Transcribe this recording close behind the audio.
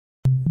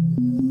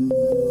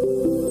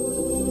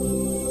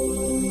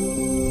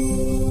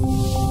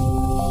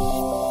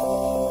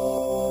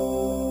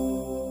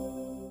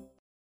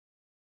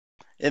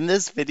In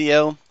this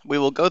video, we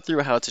will go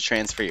through how to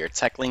transfer your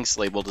TEKLYNX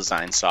label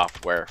design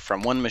software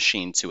from one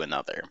machine to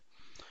another.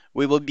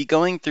 We will be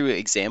going through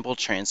example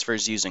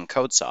transfers using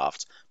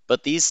CodeSoft,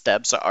 but these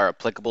steps are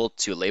applicable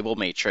to Label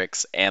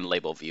Matrix and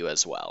Label View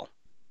as well.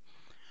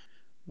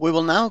 We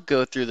will now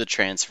go through the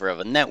transfer of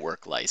a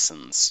network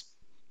license.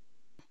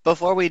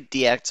 Before we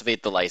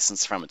deactivate the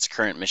license from its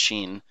current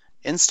machine,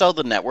 install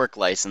the Network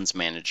License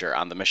Manager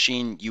on the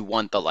machine you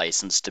want the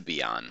license to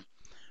be on.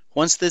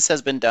 Once this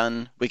has been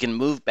done, we can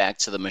move back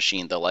to the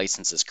machine the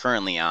license is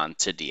currently on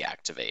to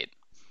deactivate.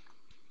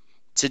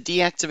 To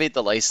deactivate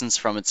the license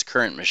from its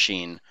current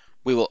machine,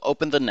 we will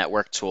open the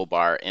network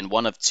toolbar in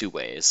one of two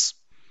ways.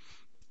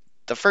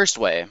 The first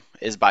way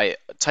is by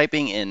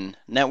typing in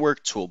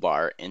Network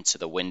Toolbar into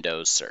the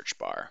Windows search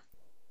bar.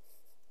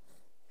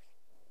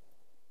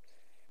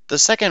 The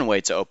second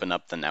way to open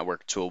up the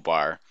network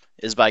toolbar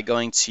is by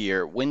going to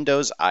your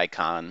Windows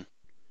icon,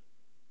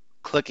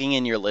 clicking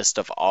in your list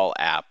of all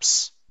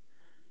apps,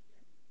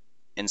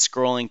 and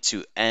scrolling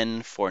to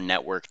N for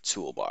Network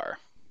Toolbar.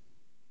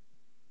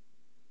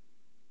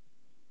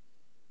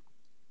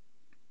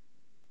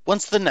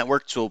 Once the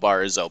network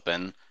toolbar is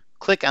open,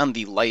 click on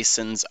the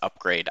License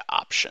Upgrade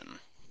option.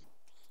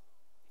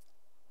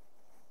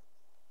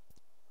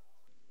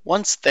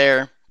 Once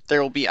there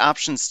will be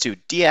options to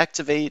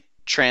deactivate,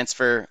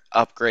 transfer,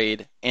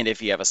 upgrade, and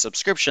if you have a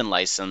subscription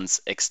license,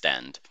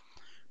 extend.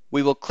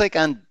 We will click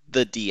on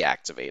the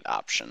deactivate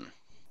option.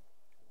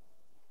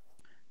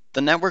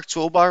 The network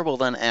toolbar will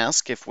then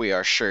ask if we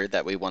are sure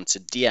that we want to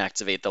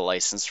deactivate the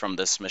license from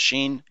this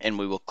machine, and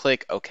we will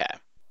click OK.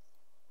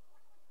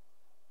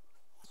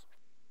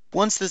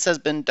 Once this has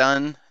been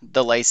done,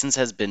 the license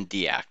has been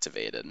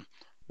deactivated.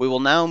 We will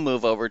now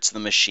move over to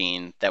the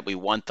machine that we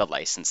want the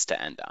license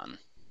to end on.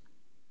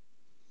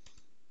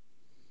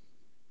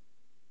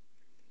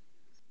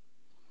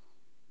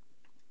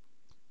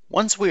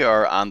 Once we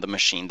are on the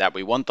machine that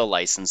we want the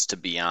license to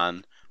be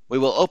on, we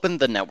will open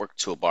the network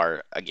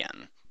toolbar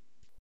again.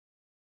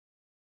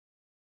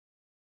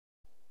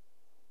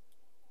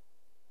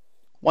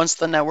 Once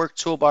the network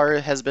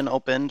toolbar has been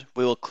opened,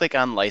 we will click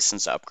on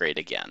License Upgrade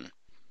again.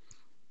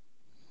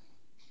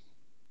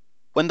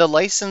 When the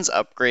License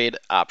Upgrade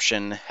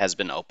option has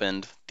been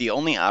opened, the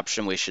only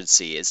option we should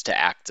see is to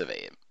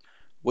activate.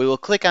 We will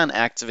click on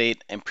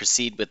Activate and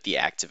proceed with the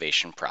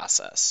activation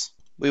process.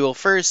 We will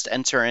first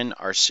enter in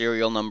our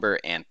serial number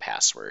and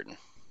password.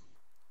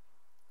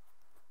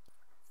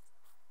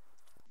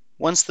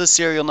 Once the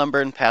serial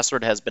number and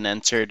password has been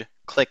entered,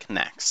 click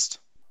Next.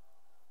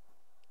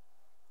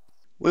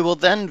 We will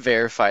then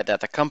verify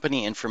that the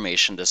company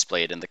information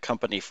displayed in the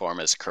company form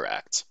is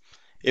correct.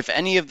 If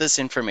any of this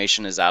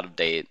information is out of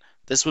date,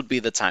 this would be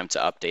the time to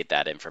update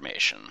that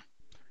information.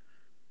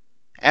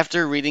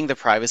 After reading the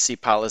privacy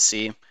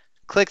policy,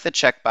 click the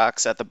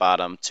checkbox at the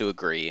bottom to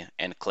agree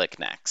and click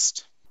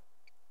Next.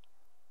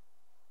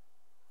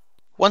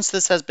 Once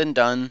this has been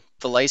done,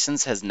 the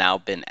license has now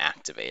been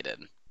activated.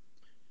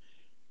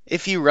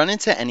 If you run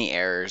into any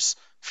errors,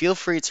 feel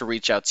free to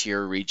reach out to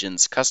your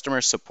region's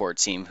customer support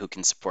team who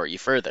can support you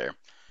further.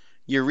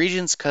 Your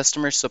region's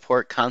customer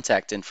support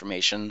contact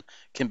information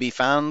can be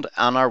found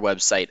on our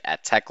website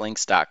at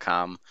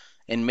teklynx.com,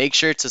 and make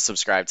sure to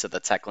subscribe to the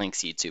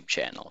TEKLYNX YouTube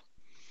channel.